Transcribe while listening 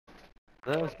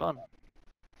That was fun.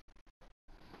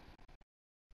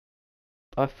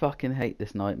 I fucking hate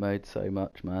this night mode so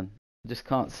much, man. I just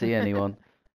can't see anyone.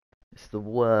 It's the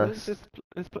worst.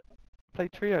 Let's play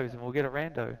trios and we'll get a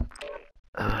rando.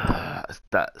 That's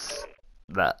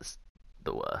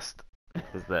the worst.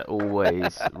 Because they're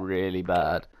always really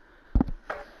bad.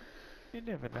 You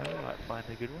never know, I might find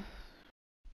a good one.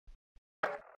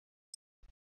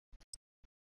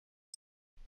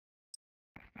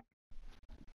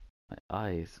 My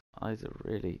eyes are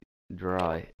really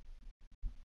dry.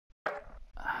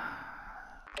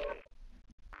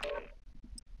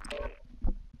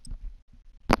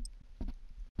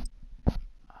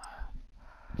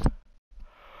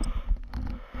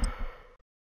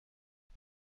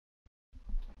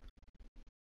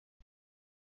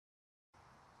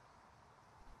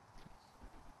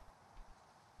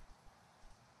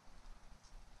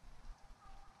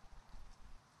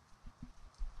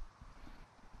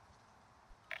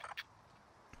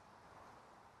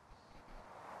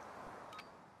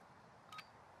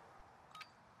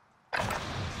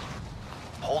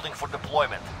 Holding for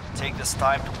deployment. Take this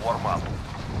time to warm up.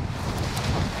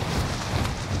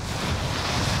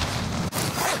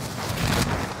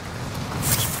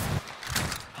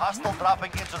 Hostile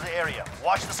dropping into the area.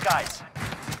 Watch the skies.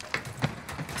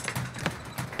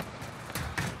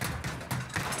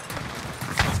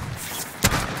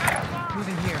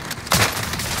 Moving here.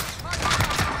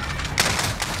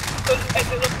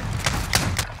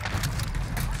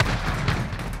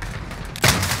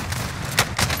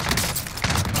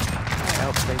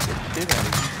 Help take the shit out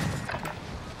of you.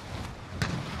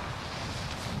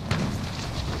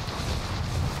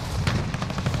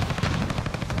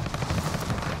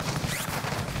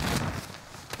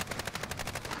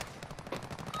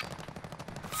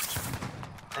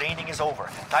 Training is over.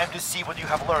 Time to see what you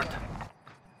have learned.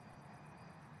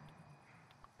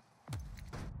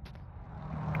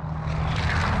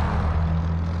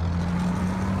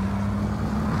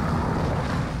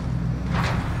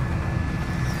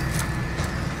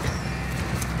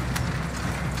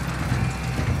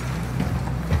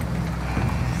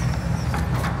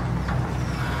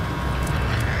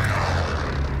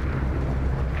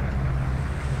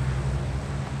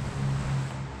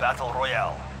 Battle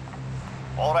Royale.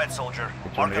 All right, soldier.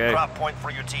 Mark a drop point for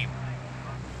your team.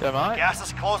 Am I? Gas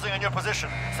is closing on your position.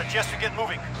 Suggest you get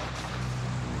moving.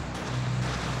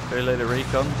 Reload the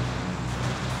recon.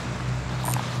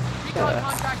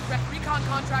 Recon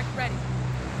contract ready.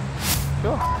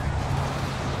 Sure.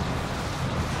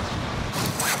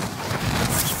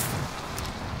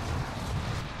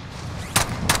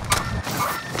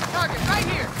 Target right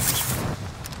here.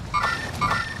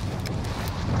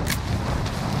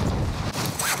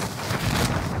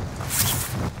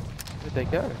 Where'd they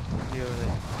go? You over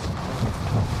there.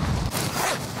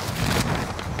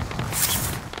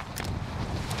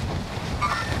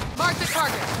 Mark the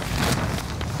target.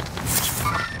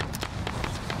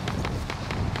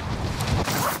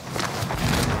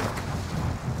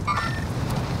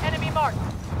 Enemy marked.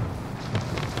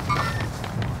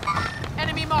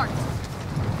 Enemy marked.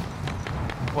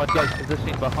 One guy's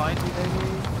positioning behind you, maybe?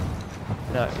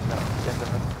 No,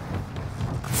 definitely.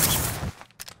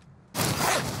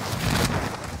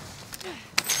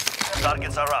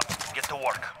 Targets are up. Get to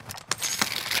work.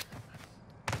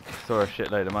 Saw a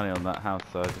shitload of money on that house,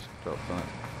 so I just dropped on it.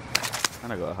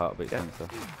 And I got a heartbeat sensor.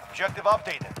 Objective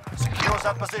updated. Secure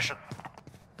that position.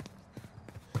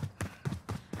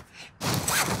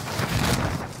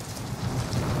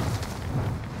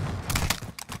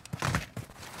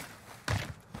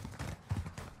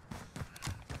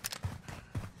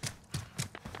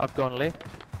 I've gone left.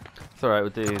 It's alright,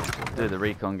 we'll do the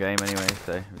recon game anyway,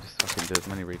 so we'll just fucking do as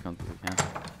many recons as we can.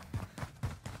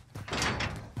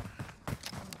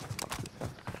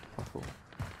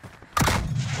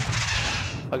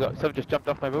 I got someone just jumped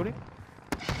off my building.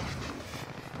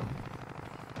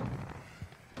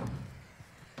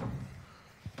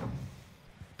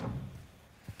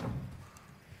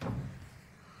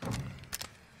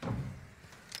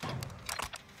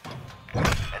 An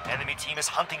enemy team is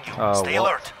hunting you. Oh, Stay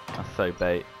what? alert. That's so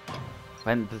bait.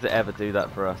 When does it ever do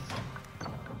that for us?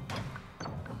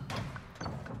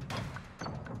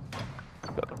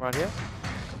 Got them right here.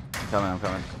 I'm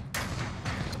coming.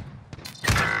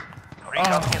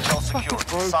 Recon intel secured.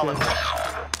 broken. Solid work.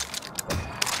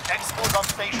 Exfil's on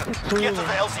station. Get to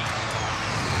the LZ.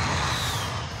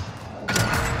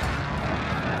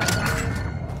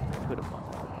 Could have won.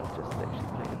 I just actually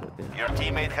played a bit there. Your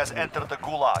teammate has entered the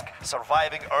Gulag.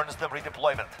 Surviving earns them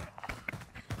redeployment.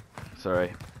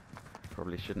 Sorry.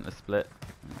 Probably shouldn't have split.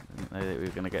 I didn't know that we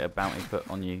were going to get a bounty put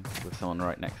on you with someone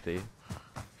right next to you.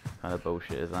 kind of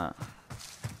bullshit is that?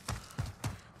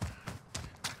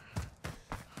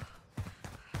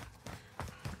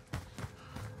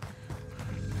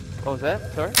 What was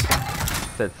that? Sorry?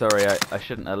 Said sorry, I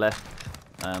shouldn't have left.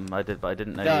 I did, but I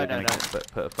didn't know No, you were no, gonna no.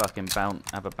 put a fucking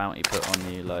have a bounty put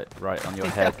on you, like right on your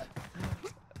head.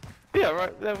 Yeah,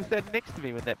 right. That was there next to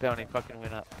me when that bounty fucking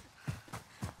went up.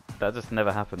 That just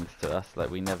never happens to us.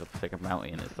 Like we never take a bounty,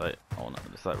 and it's like on,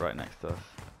 it's like right next to us.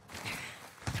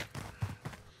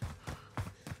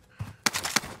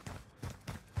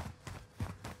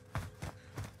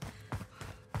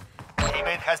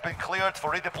 Teammate has been cleared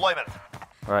for redeployment.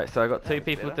 Right, so I got two That's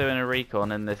people better. doing a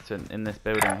recon in this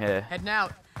building here. Heading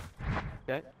out.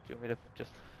 Okay. Do you want me to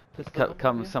just pistol them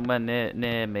Come with you? somewhere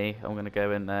near me. I'm gonna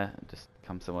go in there. Just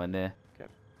come somewhere near. Okay.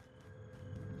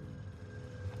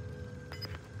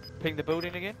 Ping the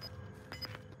building again.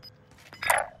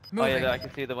 Moving. Oh yeah, I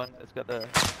can see the one that's got the.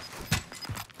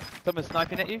 Someone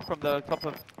sniping at you from the top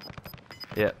of.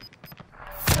 Yeah,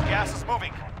 Gas is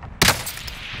moving.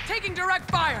 Taking direct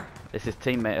fire. this is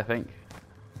teammate, I think.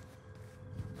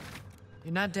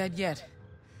 You're not dead yet.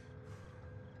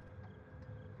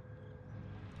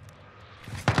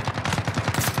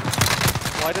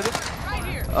 Why did it? Right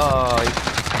here. Oh,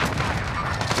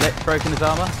 he's broken his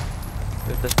armor.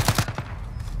 With the,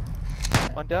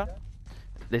 One down.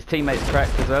 his teammate's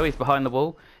cracked as well. He's behind the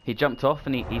wall. He jumped off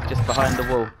and he's just behind the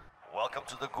wall. Welcome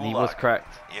to the And he was Gulag.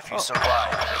 cracked. If you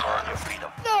survive, you earn your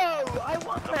freedom. No, I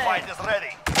want The fight is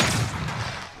ready.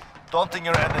 Daunting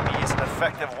your enemy is an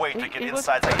effective way to get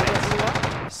inside the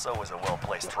base. So is a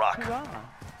well-placed rock.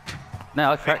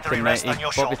 No, I cracked Victory him, mate. rests on He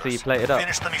your obviously shoulders. played it up.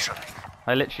 Finish the mission.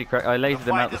 I literally I lasered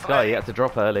him fight out the is sky. He ready. had to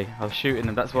drop early. I was shooting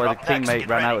him. That's why You're the up next, teammate get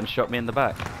ran out ready. and shot me in the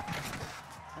back.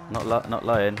 Not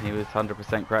lying. He was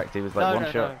 100% cracked. He was like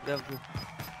one shot. No, that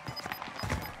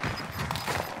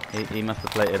was He must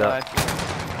have played it a... up.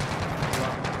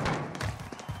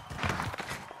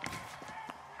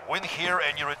 Win here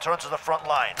and you return to the front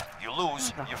line. You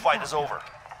lose, your fight is over.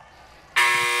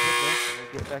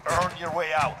 Get back in. Earn your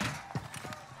way out.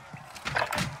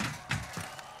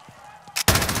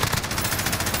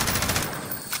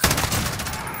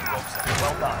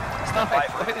 Well done. Stand by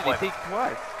for Why did he redeployment. peek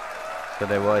twice? Don't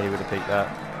know why he would have picked that.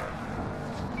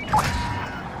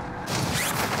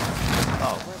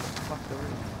 Oh, where the fuck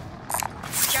are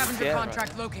we? Scavenger Yeah, right.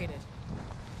 contract located.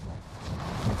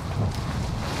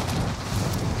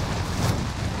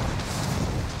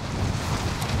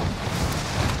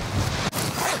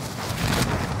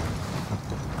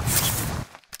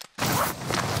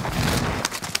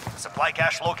 Supply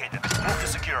cache located. Move to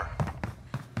secure.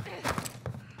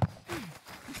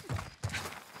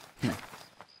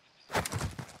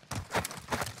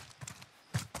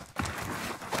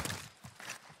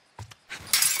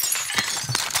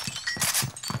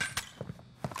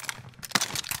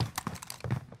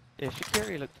 Yeah,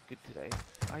 Shaqiri looked good today.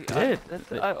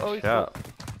 Did? I always Sharp.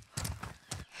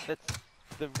 thought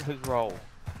that's his role.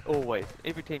 Always.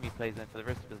 Every team he plays in for the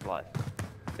rest of his life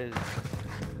is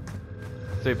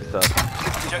Superstar.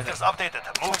 Objectives updated.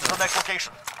 Move to the next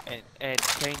location. and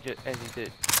change it as he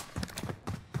did.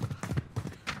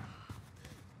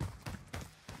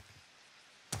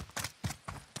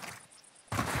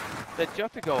 That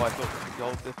Jota goal I thought was the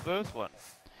goal, the first one.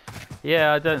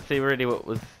 Yeah, I don't see really what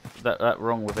was that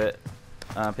wrong with it.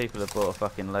 People have bought a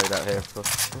fucking load out here, of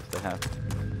course they have.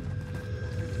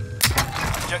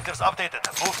 Objectives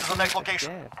updated. Move to the next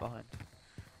location. Yeah, fine.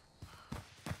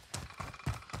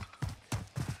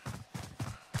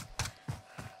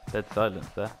 Dead silence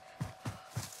there.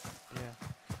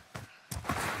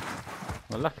 Yeah.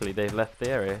 Well, luckily they've left the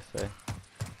area, so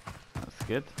that's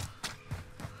good.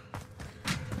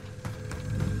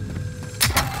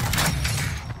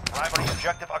 Primary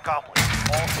objective accomplished.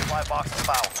 All supply boxes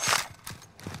found.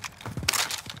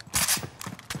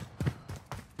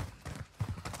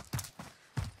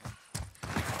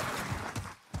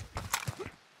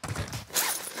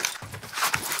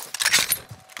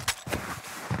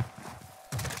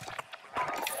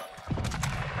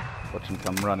 Watch them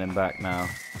come running back now.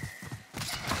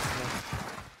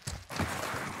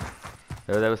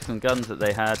 There was some guns that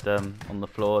they had on the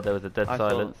floor. There was a dead I saw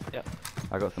silence. them. Yep.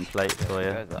 I got some plates for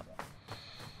you. Goes up.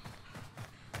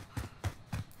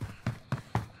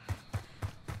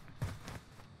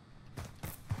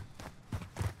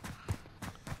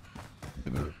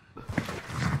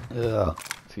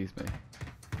 Excuse me.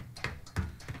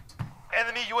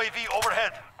 Enemy UAV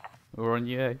overhead. We're on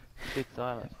you. Dead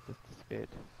silence. Just disappeared.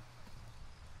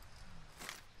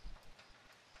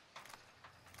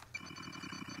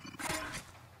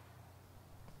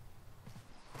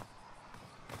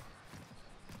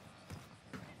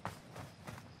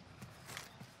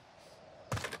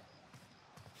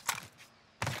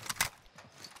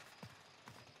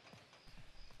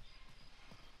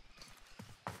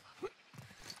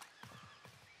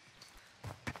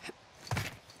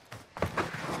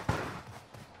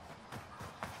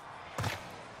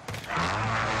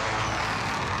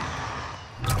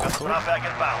 Drop back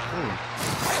inbound.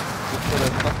 Just put a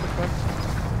cluster truck.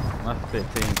 Must be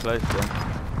team close then.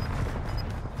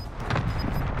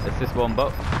 It's just one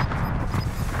box.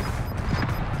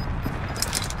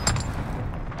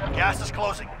 Gas is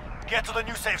closing. Get to the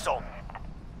new safe zone.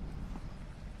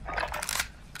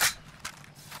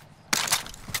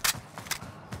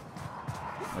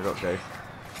 I got Ghost.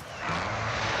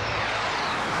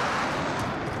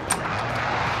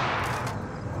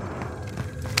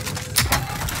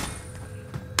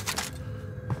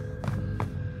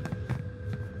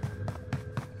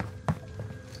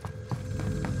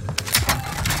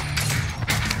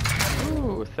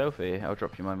 Ooh, a selfie. I'll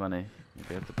drop you my money. You'll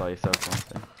be able to buy yourself one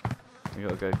thing. We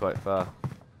gotta go quite far.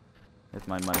 Here's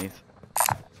my monies.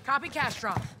 Copy cash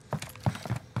drop.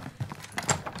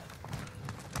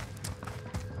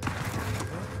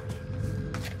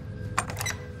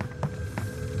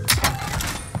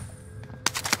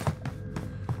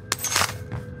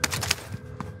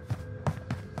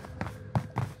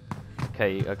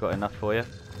 Okay, I got enough for you.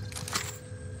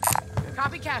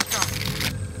 Copy cash drop.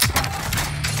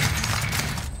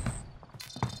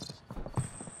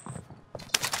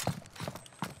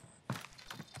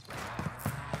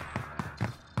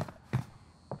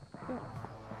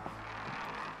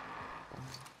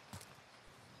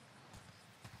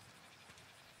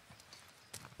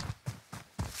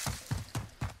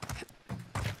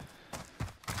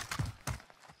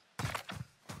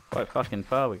 Quite fucking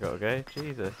far we gotta go.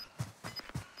 Jesus.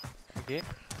 Again?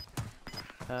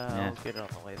 Yeah. I'll get it on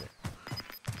the way there.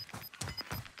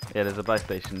 Yeah, there's a buy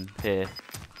station here.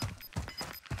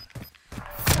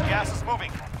 Gas is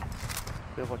moving.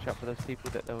 Better watch out for those people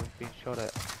that they were being shot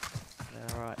at.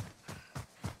 Yeah, alright.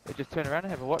 They just turn around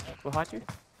and have a watch behind you.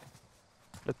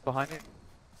 Look behind you.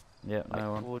 Yep, Like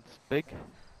no one. towards big.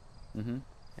 Mhm.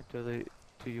 And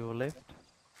to your left.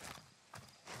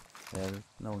 Yeah, there's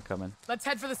no one coming. Let's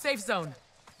head for the safe zone.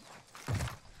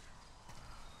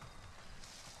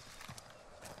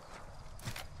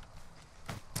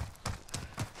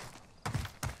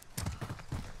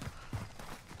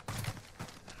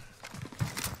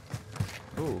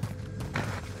 Ooh.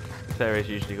 This area's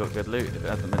usually got good loot if it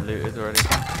hasn't been looted already.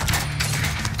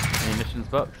 Munitions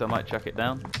box, I might chuck it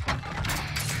down. I'm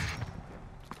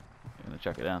gonna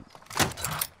chuck it down.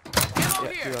 Ammo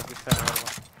Yeah, here. I just found another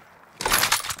one.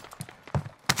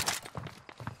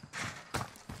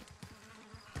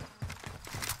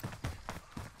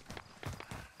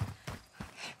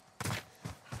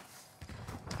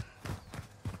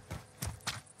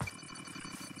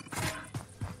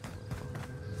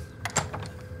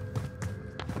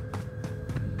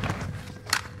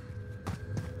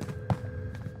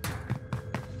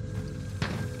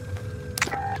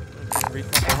 Recon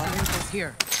behind me. Vehicles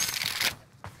here.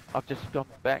 I've just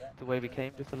jumped back the way we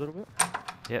came just a little bit.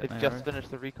 Yep, They've no just worries.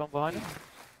 finished the recon behind us.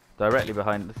 Directly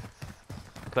behind us.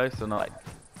 Close or not?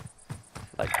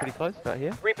 Like pretty close, about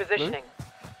here. Repositioning.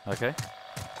 Okay.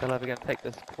 They're either going to take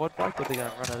this quad bike or they're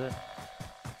going to run it in.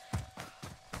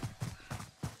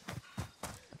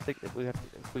 I think if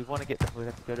we want to get them, we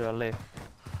have to go to our left.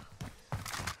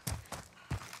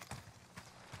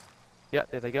 Yeah,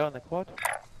 there they go on the quad.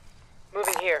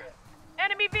 Moving here.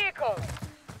 Enemy vehicles.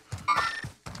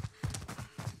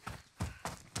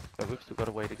 But we've still got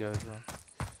a way to go as well.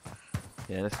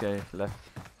 Yeah, let's go left.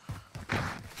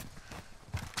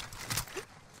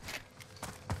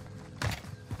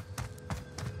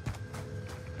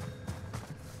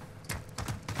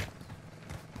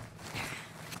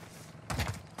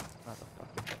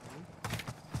 Motherfucker.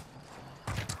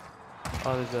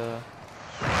 Oh, there's a...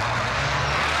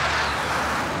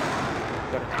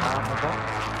 Got an armor box.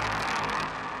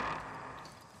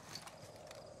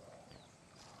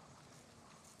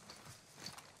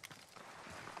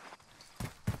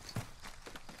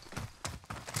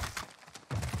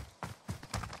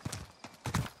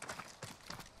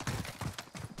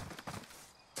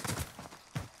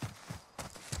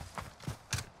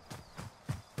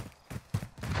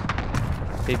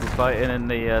 People fighting in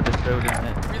the this building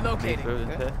here. These Relocating.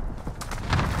 buildings Okay. here.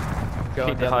 Go on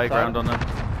Keep the the other high side. ground on them.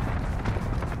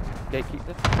 Gatekeep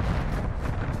them.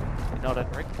 You're not in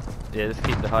ring. Yeah, just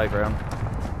keep the high ground.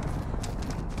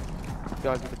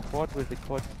 Guys with the quad, where's the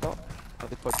quad stop? Oh,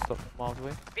 the quad stop miles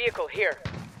away. Vehicle here.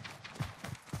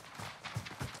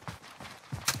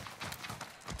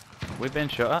 We've been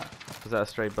shot at. Was that a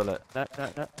stray bullet? No,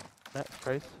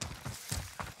 trace.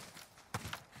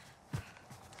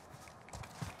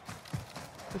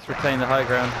 Just retain the high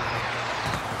ground.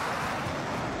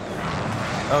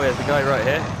 Oh, there's a guy right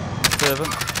here. Two of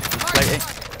them. He's plating.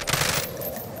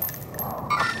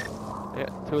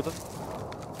 Yeah, two of them.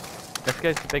 Let's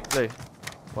go to Big Blue.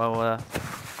 Well,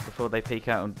 before they peek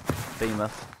out and beam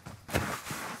us.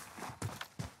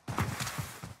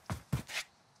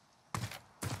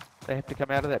 They have to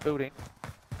come out of that building.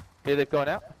 Here they've gone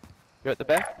out. You're at the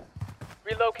back.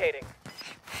 Relocating.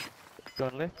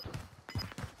 Going left.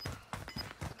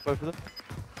 Both of them.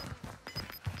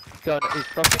 Going, he's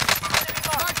crossing.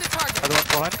 Mark the target. Other one's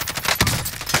behind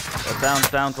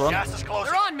him. Down one. Gas is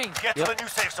closing. They're on me. Get to the new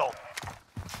safe zone.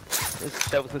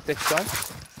 That was the sixth guy.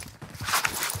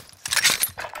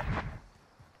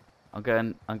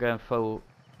 I'm going full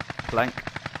flank.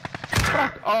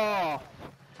 Fuck off!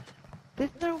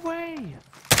 There's no way!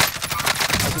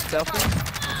 I just selfie.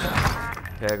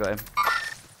 Okay, I got him.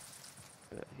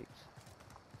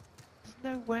 There's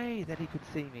no way that he could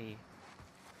see me.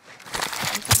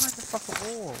 He's behind the fucking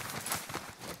wall.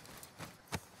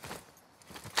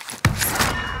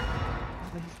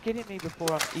 He's getting me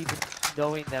before I'm even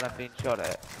knowing that I'm being shot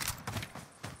at.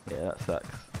 Yeah, that sucks.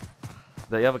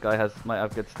 The other guy might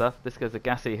have good stuff. This guy's a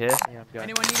gassy here. Yeah, I'm going.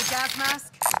 Anyone need a gas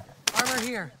mask? Armor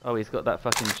here. Oh, he's got that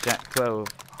fucking Jack 12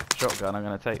 shotgun. I'm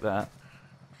gonna take that.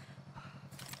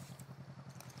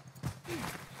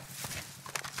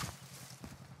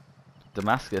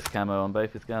 Damascus camo on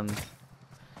both his guns.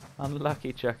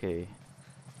 Unlucky Chucky.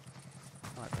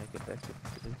 Might make it better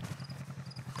to do.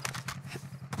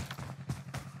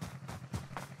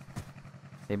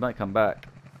 He might come back.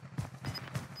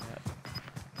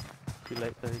 Too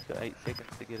late though, he's got 8 seconds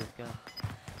to get his gun.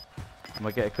 Am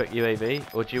I get a quick UAV,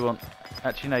 or do you want?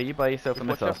 Actually, no. You buy yourself a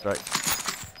Just watch missile out.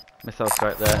 strike. Missile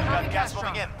strike there. Got gas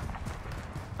moving in.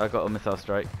 I got a missile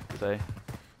strike, so.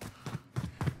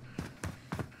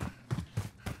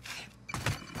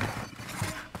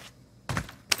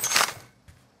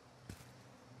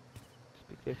 Just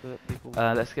be careful that people.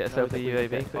 Let's get know ourselves a that we're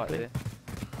UAV back right quickly. there.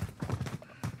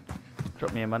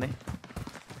 Drop me your money.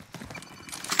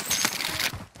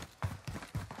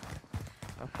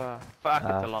 How far? Fuck,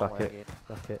 it's a long fuck way it. again.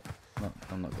 Fuck it. No,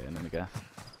 I'm not getting any gas.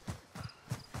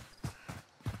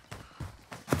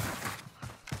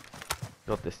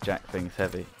 God, this Jack thing's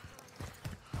heavy.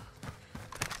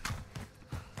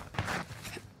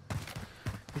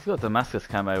 He's got Damascus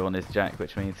camo on his Jack,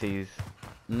 which means he's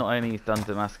not only he's done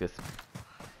Damascus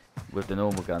with the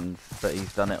normal guns, but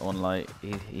he's done it on like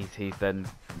he's then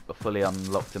fully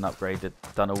unlocked and upgraded,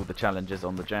 done all the challenges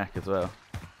on the Jack as well.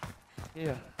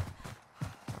 Yeah.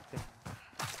 Okay.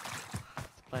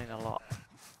 It's playing a lot.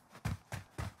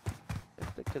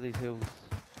 Let's stick to these hills.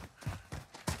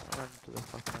 Run to the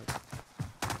fucking open.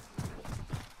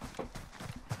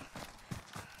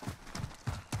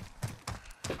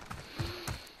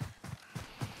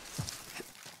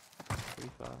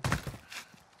 Pretty fast.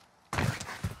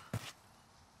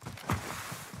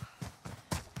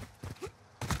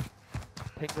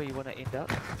 Think where you want to end up.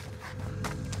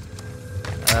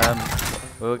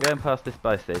 We're going past this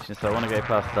buy station, so I want to go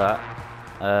past that.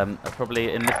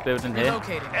 Probably in this building here.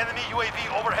 Relocating. Enemy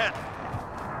UAV overhead.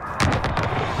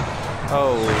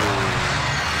 Oh.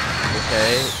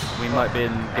 Okay, we might be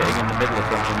getting in the middle of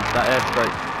something. That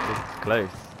airstrike is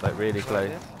close, like really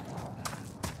close.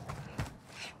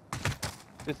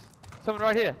 There's someone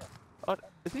right here. On,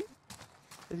 is he?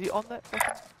 Is he on that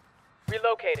fucking?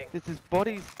 Relocating. There's his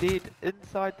body's dead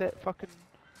inside that fucking.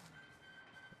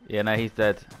 Yeah, no, he's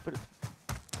dead.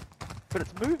 But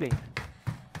it's moving.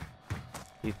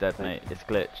 He's dead, mate. It's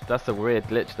glitched. That's a weird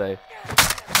glitch, though.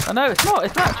 Oh no, it's not.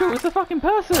 It's natural. It's a fucking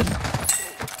person.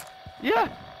 Yeah.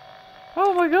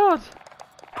 Oh my god.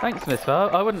 Thanks, Miss Far.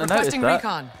 I wouldn't have noticed Requesting that.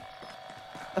 recon.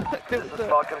 That was,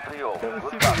 Falcon 3-0. that was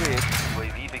Good super luck.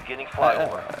 weird. UAV beginning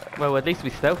flyover. Well, at least we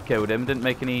stealth killed him. Didn't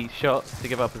make any shots to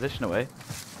give our position away.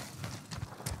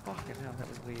 Fucking hell, that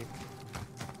was weird.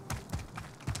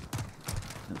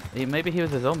 Maybe he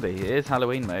was a zombie. It is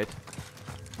Halloween mode.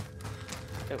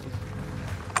 It was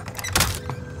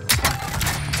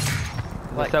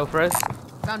Like, self-res?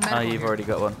 Found Oh, medical you've here. already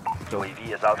got one. Cool.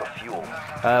 UAV is out of fuel.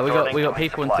 We got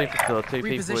people in Resupply. Superstore. Two people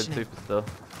in Repositioning.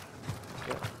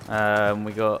 Superstore.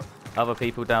 We got other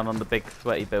people down on the big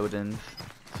sweaty buildings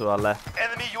to our left.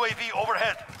 Enemy UAV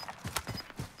overhead.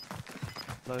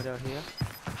 loadout here.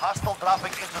 Hostile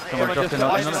dropping into the Someone area. dropped in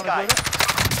Watch on the us. sky.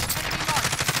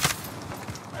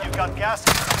 You've got gas.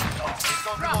 Safe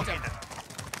zone Dropped him.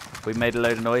 relocated. We made a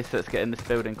load of noise, so let's get in this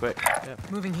building quick.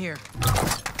 Moving here.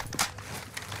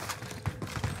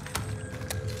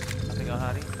 Nothing on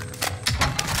Hardy.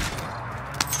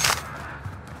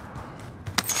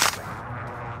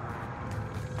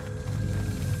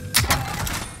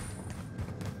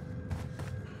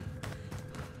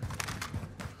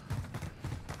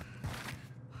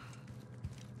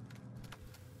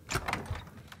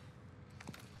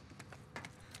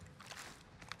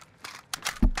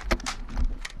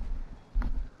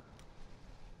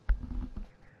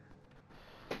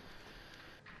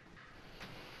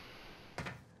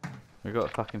 We've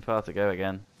got fucking far to go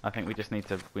again. I think we just need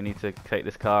to take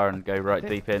this car and go right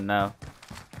deep in now.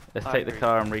 Let's I take the agree.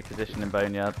 car and reposition in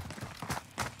Boneyard.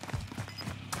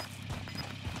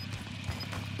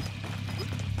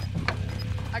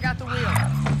 I got the wheel.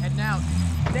 Heading out.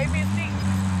 Save me a seat.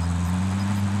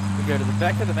 We go to the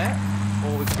back of the map,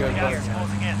 or we can go Gas here, is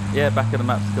closing in. Yeah, back of the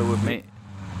map's still with me.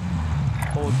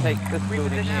 or take this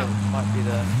building here, which might be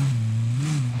the.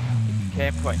 You can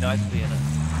camp quite nicely in it.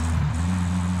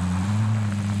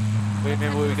 We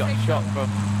remember we got shot from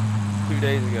 2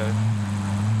 days ago.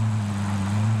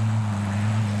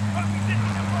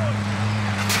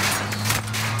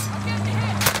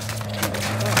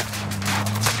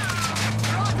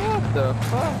 What the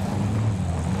fuck?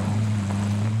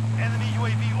 Enemy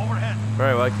UAV overhead.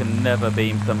 Bro, I can never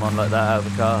beam someone like that out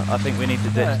of a car. I think we need to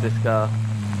ditch Yeah. this car.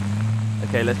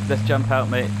 Okay, let's jump out,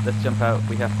 mate. Let's jump out.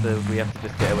 We have to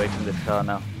just get away from this car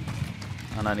now.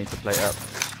 And I need to plate up.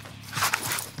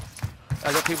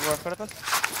 I got people right in front of us.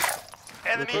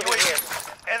 Enemy Look.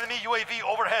 UAV. Enemy UAV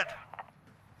overhead.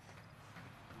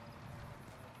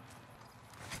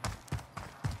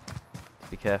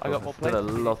 Be careful. I got more There's still a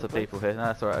plates. You lot need of some people here. No,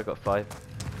 that's alright. I got 5.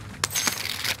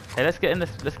 Hey, let's get in this.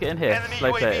 Let's get in here. Enemy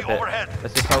Slow play it a UAV bit. overhead.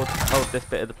 Let's just hold this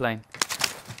bit of the plane.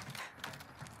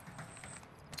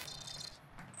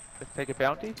 Let's take a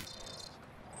bounty.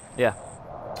 Yeah,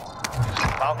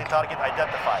 Bounty target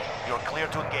identified. You're clear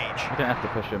to engage. we don't have to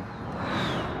push him.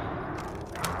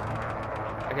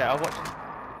 Okay, I'll watch.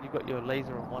 You've got your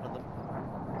laser on one of them.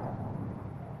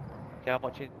 Okay, I'm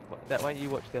watching that way. You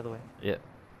watch the other way. Yeah.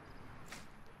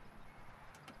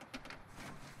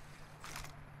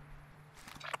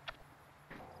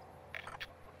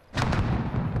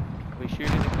 Are we shooting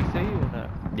if we see you or no?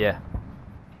 Yeah.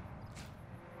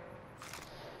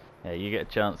 Yeah, you get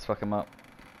a chance. Fuck him up.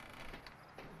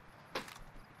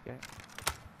 Okay.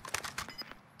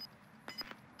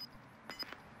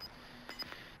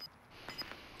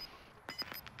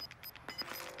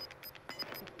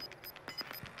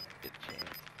 Good chance.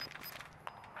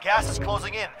 Gas is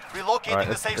closing in. Relocating Alright,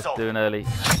 the let's safe zone. do an early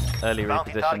Bounty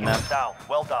reposition target now. is down.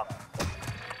 Well done.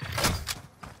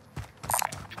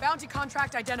 Bounty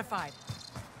contract identified.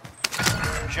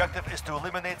 Objective is to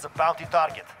eliminate the bounty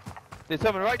target. There's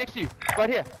someone right next to you. Right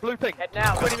here. Blue thing. Head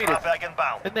now. 20 meters. Back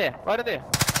inbound. In there. Right in there.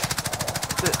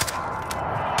 That's it.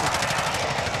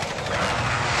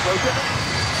 Broken.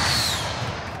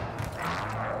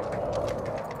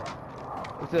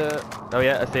 It's a Oh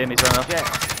yeah, I see him. He's running off.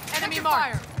 jet. Enemy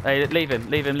fire. Hey, leave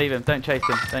him. Don't chase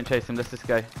him. Don't chase him. Let's just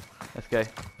go. Let's go.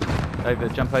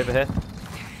 Jump over here.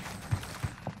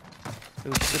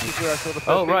 This is where I saw the first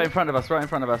Oh, right in people. front of us. Right in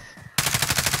front of us.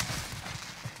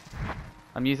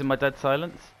 I'm using my dead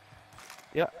silence.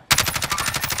 Yeah.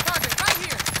 Target right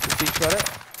here. Just being shot at.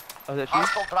 Oh, that's you?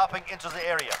 Hostile dropping into the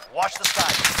area. Watch the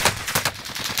sky.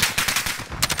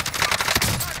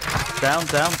 Down.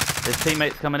 There's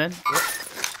teammates coming in.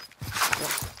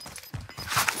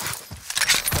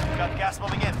 Got gas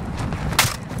moving in.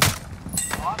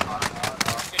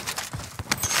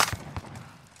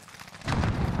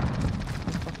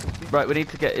 Right, we need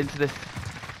to get into this.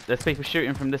 There's people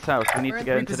shooting from this house. We need We're to in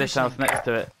go into this house repositioning. next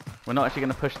to it. We're not actually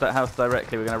going to push that house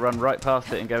directly. We're going to run right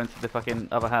past it and go into the fucking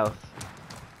other house.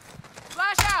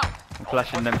 Flash out. I'm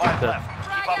flashing them 45 just to left.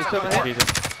 Keep up There's the someone good here. work.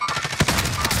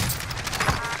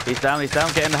 confuse them. He's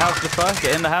down. Get in the house, this fire.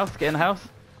 Get in the house.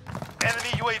 Enemy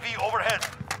UAV overhead.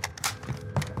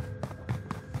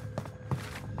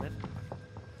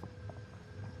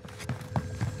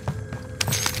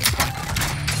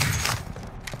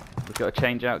 We've got to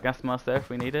change out gas mask there if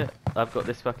we need it. I've got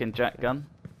this fucking jack gun.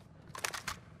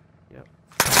 Yep.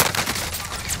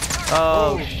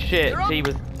 Oh, Oh, shit, you're up. he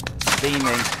was beaming.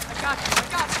 I got you.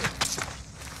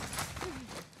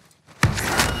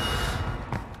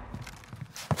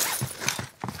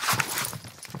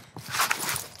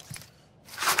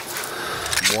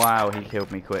 Wow, he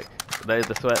killed me quick. They're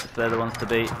the sweats, they're the ones to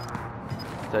beat.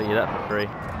 Tell you that for free.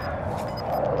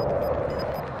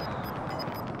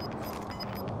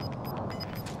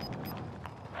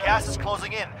 Gas is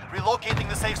closing in. Relocating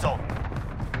the safe zone.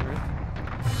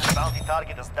 Bounty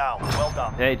target is down. Well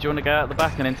done. Hey, do you want to go out the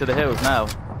back and into the hills now?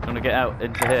 Do you want to get out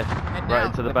into here? Right down.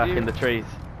 into the Up back you. in the trees.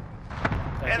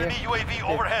 Back Enemy here. UAV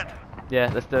overhead.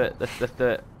 Yeah, let's do it. Let's do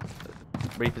it.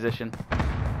 Reposition.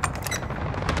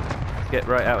 Let's get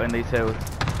right out in these hills.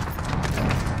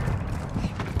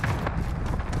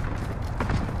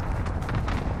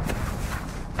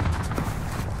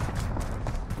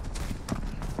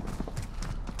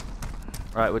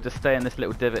 Right, we'll just stay in this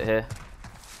little divot here.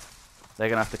 They're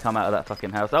gonna have to come out of that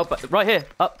fucking house. Oh, but right here,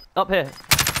 up here.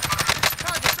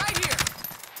 Target right here.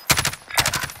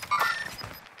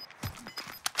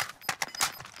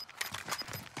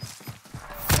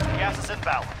 Gas is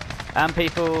inbound. And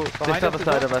people Behind this other us as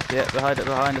side well? of us, yeah,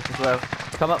 behind us as well.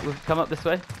 Come up this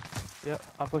way. Yeah,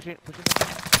 I'm pushing. Enemy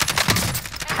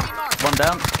mark. One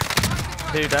down.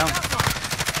 Two down.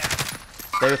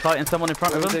 They were fighting someone in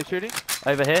front Where of was them. they shooting?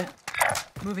 Over here.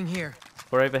 Moving here.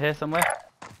 Or over here somewhere.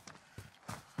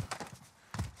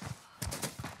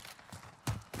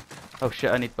 Oh shit,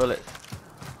 I need bullets.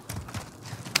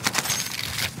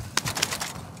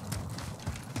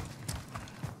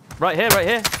 Right here, right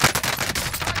here.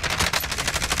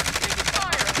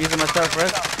 Using myself,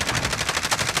 Res.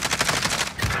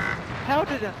 How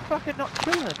did I fucking not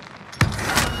kill him?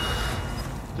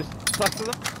 Just cluster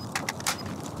them.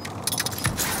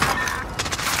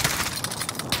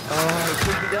 Oh, he's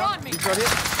shooting me They're down. on me. He's got hit.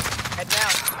 Head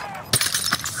down.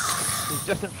 He's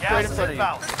just straight Gas in is front of you.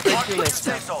 inbound. Straight to Marking your new left.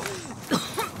 safe zone.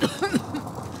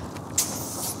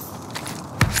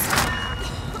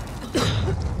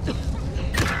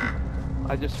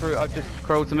 I just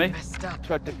Crawl to me. Messed up.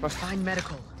 tried to fuck. Find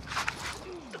medical.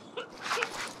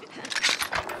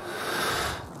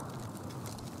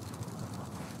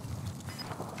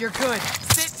 You're good.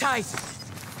 Sit tight.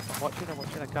 I'm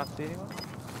watching, I can't see anyone.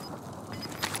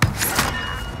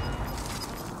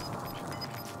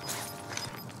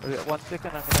 We got 1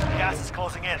 second, I'm gonna... Gas is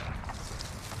closing in.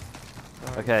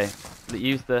 Okay.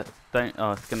 Use the don't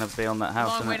it's gonna be on that house,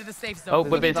 Long isn't way it? to the safe zone. Oh,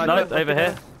 we're being Sniper, sniped over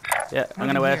here. Yeah, I'm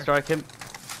gonna Moving here. airstrike him.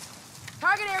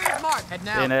 Target area's marked. Head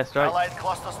now. Being airstrike. Allied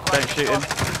cluster strike. Don't shoot him.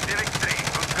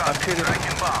 I'm shooting.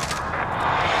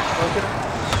 Broken him.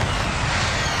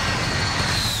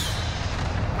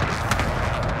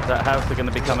 That house are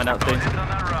gonna be coming out soon.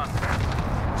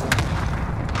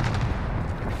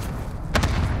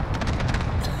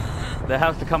 The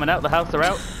house are coming out, the house are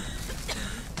out.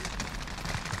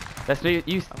 Let's do you I'm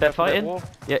they're going for that fighting. wall.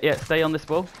 Yeah, stay on this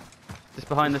wall. Just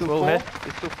behind this Still wall 4. here.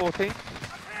 It's still 14.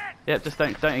 Yeah, just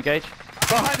don't engage.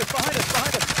 Behind us.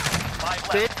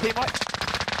 5 Dead, left.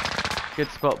 teammate. Good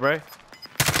spot, bro.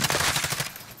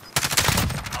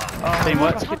 Oh,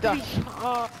 Teamwork. fucking duck.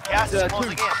 Gas is Two.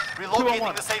 closing in. 2 on Relocating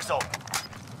 1. the safe zone.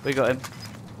 We got him.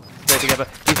 Stay together.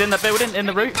 He's in the building, in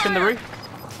the roof.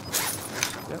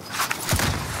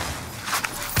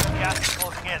 Gas is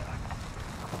closing in.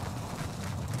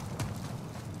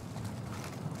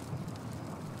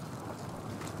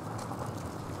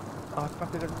 Oh, fuck,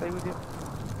 I gotta stay with you.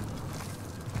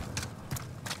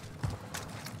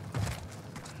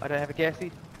 I don't have a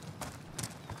gassy.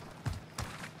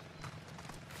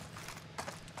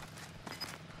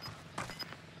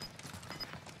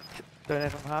 Don't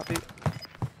have a heartbeat.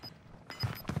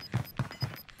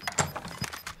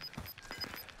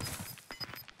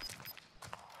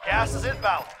 Gas is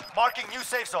inbound. Marking new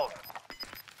safe zone.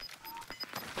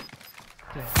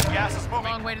 Gas is moving.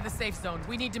 Long way to the safe zone.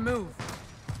 We need to move.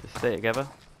 Just stay together.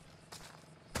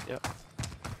 Yep.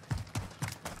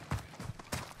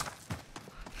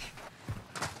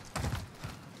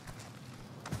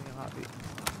 Give me a heartbeat.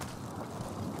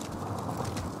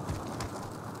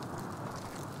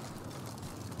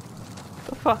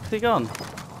 The fuck's he gone?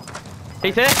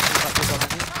 He's here. Heartbeat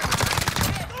behind you.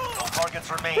 No targets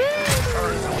remain.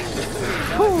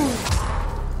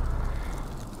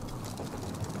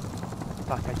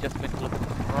 Fuck, I just went to look at the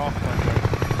rock.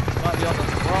 Might be on the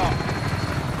rock.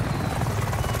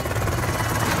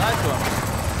 Nice one.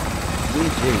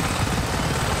 GG.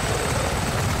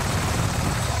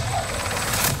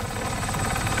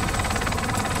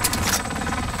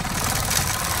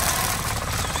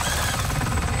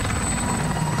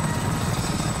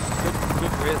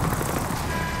 Good riz.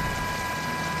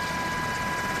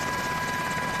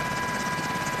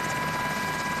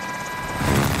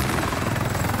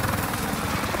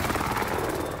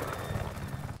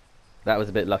 That was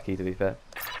a bit lucky, to be fair.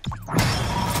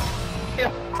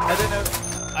 Yeah, I don't know.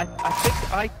 I think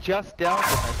I just downed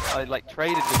him. I like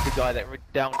traded with the guy that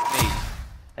downed me,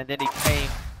 and then he came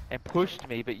and pushed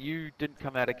me, but you didn't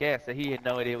come out of gas, so he had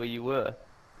no idea where you were.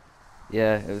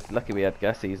 Yeah, it was lucky we had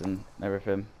gassies and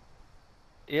everything.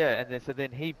 Yeah, and then so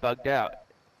then he bugged out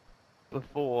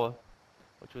before,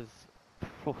 which was,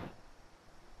 phew.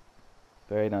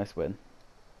 Very nice win.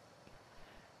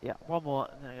 Yeah, one more.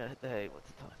 And then I gotta hit the, hey, what's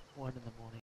the time? 1 in the morning.